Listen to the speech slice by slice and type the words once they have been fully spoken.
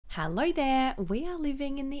Hello there! We are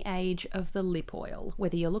living in the age of the lip oil.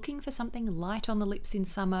 Whether you're looking for something light on the lips in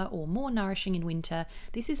summer or more nourishing in winter,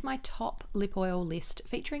 this is my top lip oil list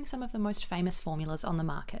featuring some of the most famous formulas on the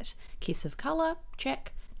market. Kiss of colour,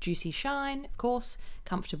 check. Juicy shine, of course.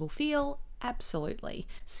 Comfortable feel, absolutely.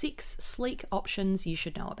 6 sleek options you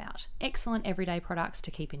should know about. Excellent everyday products to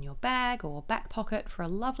keep in your bag or back pocket for a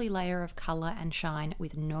lovely layer of colour and shine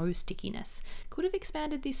with no stickiness. Could have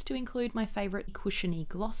expanded this to include my favourite cushiony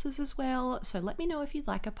glosses as well, so let me know if you'd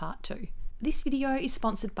like a part 2. This video is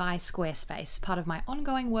sponsored by Squarespace, part of my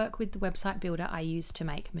ongoing work with the website builder I use to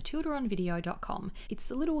make matildaonvideo.com. It's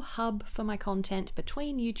the little hub for my content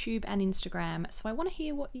between YouTube and Instagram, so I want to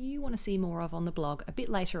hear what you want to see more of on the blog a bit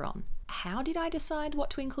later on. How did I decide what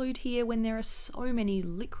to include here when there are so many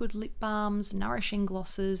liquid lip balms, nourishing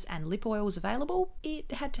glosses, and lip oils available?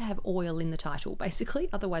 It had to have oil in the title, basically,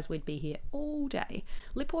 otherwise we'd be here all day.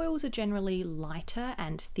 Lip oils are generally lighter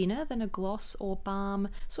and thinner than a gloss or balm,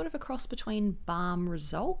 sort of a cross between balm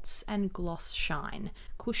results and gloss shine.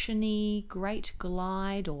 Cushiony, great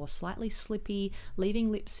glide, or slightly slippy,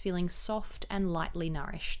 leaving lips feeling soft and lightly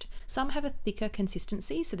nourished. Some have a thicker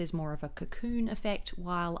consistency, so there's more of a cocoon effect,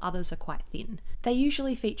 while others are quite thin. They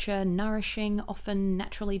usually feature nourishing, often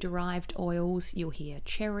naturally derived oils. You'll hear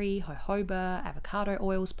cherry, jojoba, avocado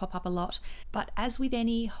oils pop up a lot, but as with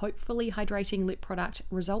any hopefully hydrating lip product,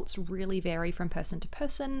 results really vary from person to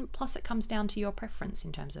person, plus it comes down to your preference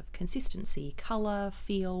in terms of consistency, colour,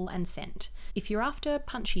 feel, and scent. If you're after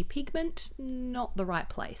punchy pigment, not the right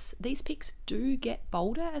place. These picks do get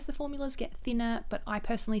bolder as the formulas get thinner, but I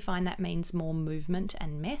personally find that means more movement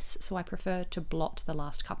and mess, so I prefer to blot the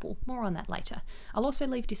last couple. More on that later. I'll also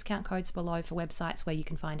leave discount codes below for websites where you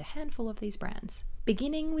can find a handful of these brands.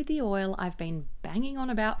 Beginning with the oil I've been banging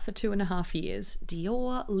on about for 2.5 years,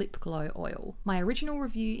 Dior Lip Glow Oil. My original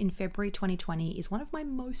review in February 2020 is one of my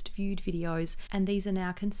most viewed videos, and these are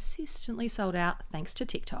now consistently sold out thanks to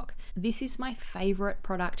TikTok. This is my favourite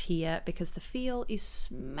product here because the feel is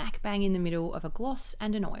smack bang in the middle of a gloss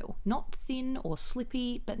and an oil. Not thin or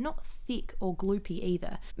slippy, but not thick or gloopy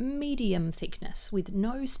either. Medium thickness with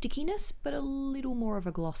no stickiness, but a little more of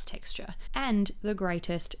a gloss texture. And the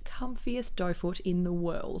greatest, comfiest doe foot in the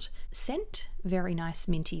world. Scent, very nice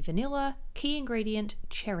minty vanilla. Key ingredient,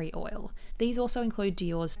 cherry oil. These also include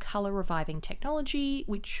Dior's colour reviving technology,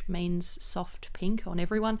 which means soft pink on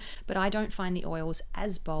everyone, but I don't find the oils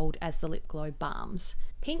as bold as the lip glow balms.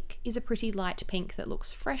 Pink is a pretty light pink that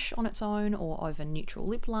looks fresh on its own or over neutral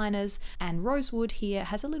lip liners, and rosewood here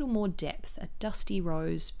has a little more depth, a dusty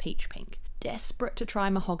rose peach pink. Desperate to try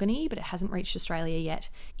mahogany, but it hasn't reached Australia yet.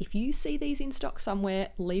 If you see these in stock somewhere,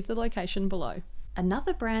 leave the location below.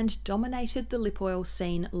 Another brand dominated the lip oil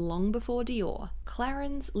scene long before Dior.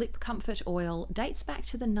 Clarins Lip Comfort Oil dates back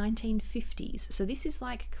to the 1950s, so this is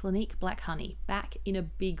like Clinique Black Honey, back in a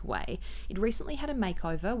big way. It recently had a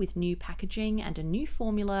makeover with new packaging and a new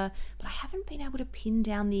formula, but I haven't been able to pin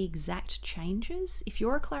down the exact changes. If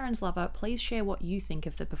you're a Clarins lover, please share what you think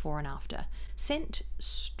of the before and after. Scent,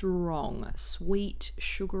 strong, sweet,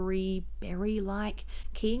 sugary, berry-like.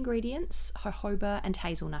 Key ingredients, jojoba and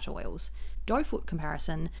hazelnut oils. Doe foot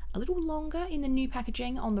comparison, a little longer in the new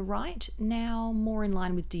packaging on the right, now more in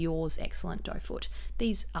line with Dior's excellent doe foot.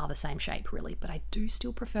 These are the same shape really, but I do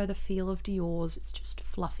still prefer the feel of Dior's, it's just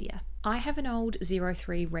fluffier. I have an old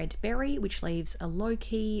 03 Red Berry, which leaves a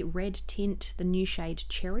low-key red tint. The new shade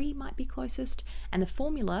Cherry might be closest, and the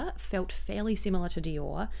formula felt fairly similar to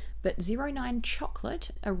Dior, but 09 Chocolate,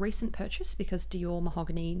 a recent purchase because Dior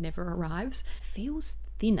Mahogany never arrives, feels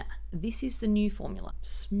thinner. This is the new formula.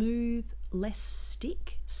 Smooth, less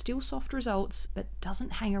stick, still soft results, but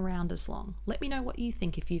doesn't hang around as long. Let me know what you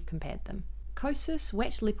think if you've compared them. Kosas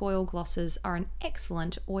wet lip oil glosses are an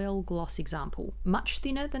excellent oil gloss example. Much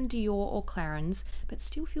thinner than Dior or Clarins, but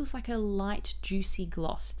still feels like a light, juicy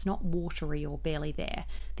gloss. It's not watery or barely there.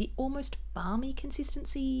 The almost balmy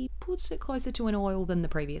consistency puts it closer to an oil than the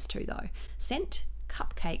previous two though. Scent,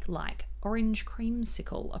 cupcake-like, orange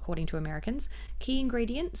creamsicle according to Americans. Key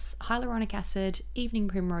ingredients, hyaluronic acid, evening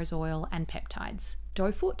primrose oil, and peptides.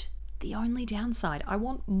 Doe foot, the only downside. I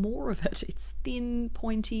want more of it. It's thin,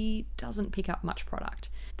 pointy, doesn't pick up much product.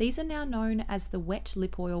 These are now known as the Wet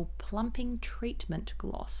Lip Oil Plumping Treatment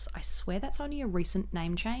Gloss. I swear that's only a recent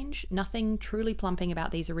name change. Nothing truly plumping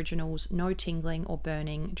about these originals, no tingling or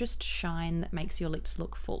burning, just shine that makes your lips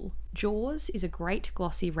look full. Jaws is a great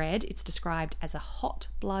glossy red. It's described as a hot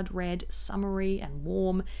blood red, summery and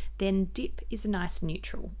warm. Then Dip is a nice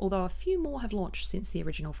neutral, although a few more have launched since the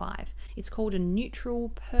original 5. It's called a neutral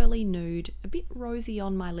pearly nude, a bit rosy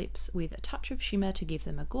on my lips with a touch of shimmer to give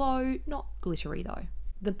them a glow, not glittery though.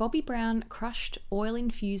 The Bobbi Brown crushed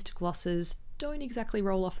oil-infused glosses don't exactly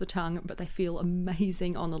roll off the tongue, but they feel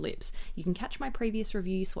amazing on the lips. You can catch my previous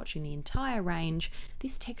review swatching the entire range.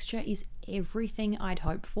 This texture is everything I'd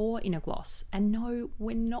hope for in a gloss. And no,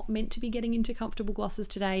 we're not meant to be getting into comfortable glosses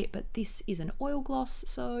today, but this is an oil gloss,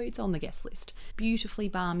 so it's on the guest list. Beautifully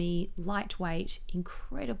balmy, lightweight,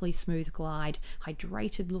 incredibly smooth glide,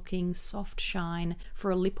 hydrated looking, soft shine.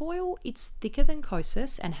 For a lip oil, it's thicker than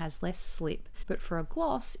Kosas and has less slip, but for a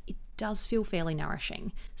gloss, it does feel fairly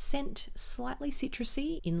nourishing. Scent slightly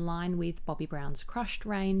citrusy, in line with Bobbi Brown's crushed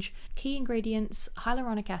range. Key ingredients: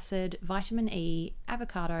 hyaluronic acid, vitamin E,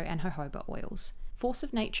 avocado and jojoba oils. Force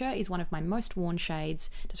of Nature is one of my most worn shades,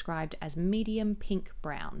 described as medium pink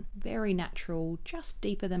brown. Very natural, just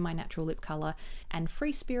deeper than my natural lip colour. And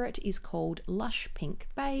Free Spirit is called lush pink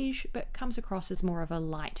beige, but comes across as more of a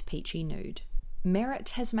light peachy nude. Merit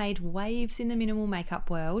has made waves in the minimal makeup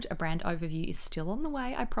world. A brand overview is still on the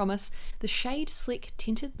way, I promise. The Shade Slick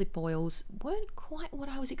tinted lip oils weren't quite what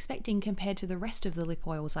I was expecting compared to the rest of the lip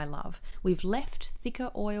oils I love. We've left thicker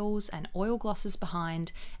oils and oil glosses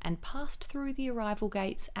behind and passed through the arrival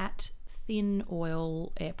gates at Thin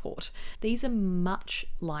Oil Airport. These are much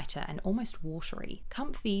lighter and almost watery.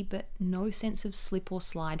 Comfy, but no sense of slip or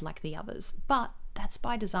slide like the others. But that's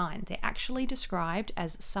by design. They're actually described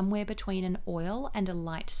as somewhere between an oil and a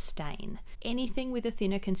light stain. Anything with a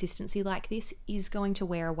thinner consistency like this is going to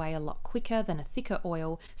wear away a lot quicker than a thicker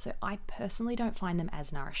oil, so I personally don't find them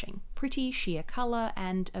as nourishing. Pretty sheer colour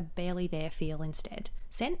and a barely there feel instead.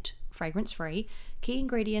 Scent, fragrance free. Key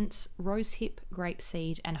ingredients: rosehip,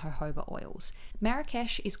 grapeseed and jojoba oils.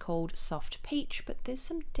 Marrakesh is called soft peach, but there's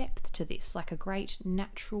some depth to this, like a great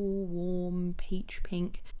natural warm peach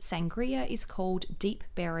pink. Sangria is called deep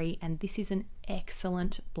berry, and this is an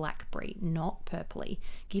excellent blackberry, not purpley.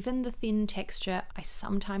 Given the thin texture, I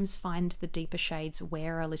sometimes find the deeper shades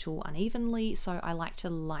wear a little unevenly, so I like to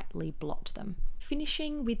lightly blot them.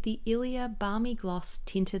 Finishing with the Ilia Balmy Gloss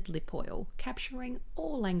Tinted Lip Oil, capturing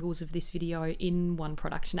all angles of this video in one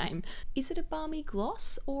product name. Is it a balmy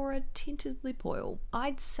gloss or a tinted lip oil?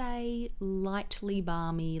 I'd say lightly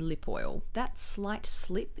balmy lip oil. That slight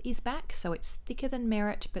slip is back, so it's thicker than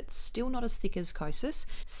Merit, but still not as thick as Kosas.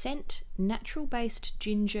 Scent, natural-based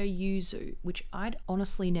ginger yuzu, which I'd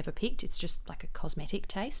honestly never picked. It's just like a cosmetic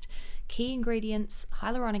taste. Key ingredients: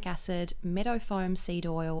 hyaluronic acid, meadow foam seed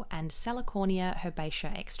oil and Salicornia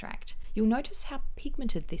herbaceae extract. You'll notice how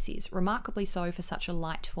pigmented this is, remarkably so for such a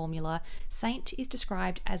light formula. Saint is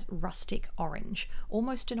described as rustic orange,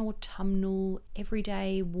 almost an autumnal,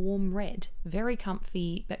 everyday warm red. Very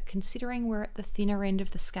comfy, but considering we're at the thinner end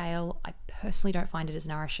of the scale, I personally don't find it as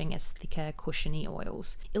nourishing as thicker, cushiony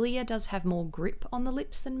oils. Ilia does have more grip on the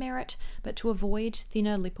lips than Merit, but to avoid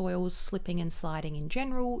thinner lip oils slipping and sliding in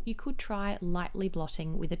general, you could try lightly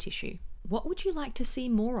blotting with a tissue. What would you like to see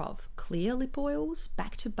more of? Clear lip oils?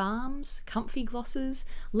 Back to balms? Comfy glosses?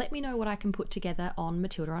 Let me know what I can put together on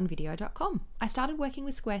matildaonvideo.com. I started working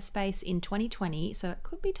with Squarespace in 2020, so it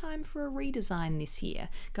could be time for a redesign this year,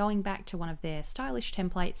 going back to one of their stylish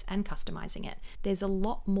templates and customizing it. There's a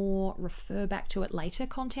lot more refer back to it later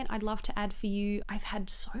content I'd love to add for you. I've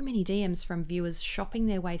had so many DMs from viewers shopping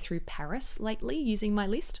their way through Paris lately using my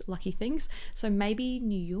list, lucky things. So maybe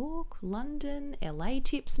New York, London, LA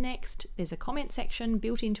tips next. There's a comment section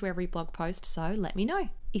built into every blog post, so let me know.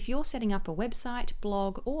 If you're setting up a website,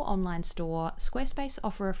 blog, or online store, Squarespace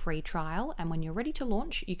offer a free trial, and when you're ready to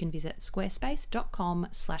launch, you can visit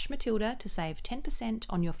squarespace.com/Matilda to save 10%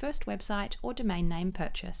 on your first website or domain name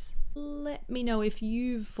purchase. Let me know if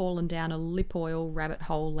you've fallen down a lip oil rabbit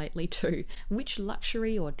hole lately too. Which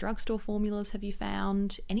luxury or drugstore formulas have you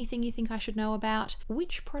found? Anything you think I should know about?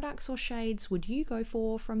 Which products or shades would you go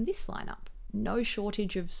for from this lineup? No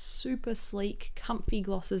shortage of super sleek, comfy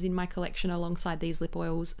glosses in my collection alongside these lip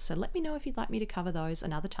oils, so let me know if you'd like me to cover those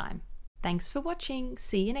another time. Thanks for watching,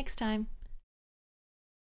 see you next time.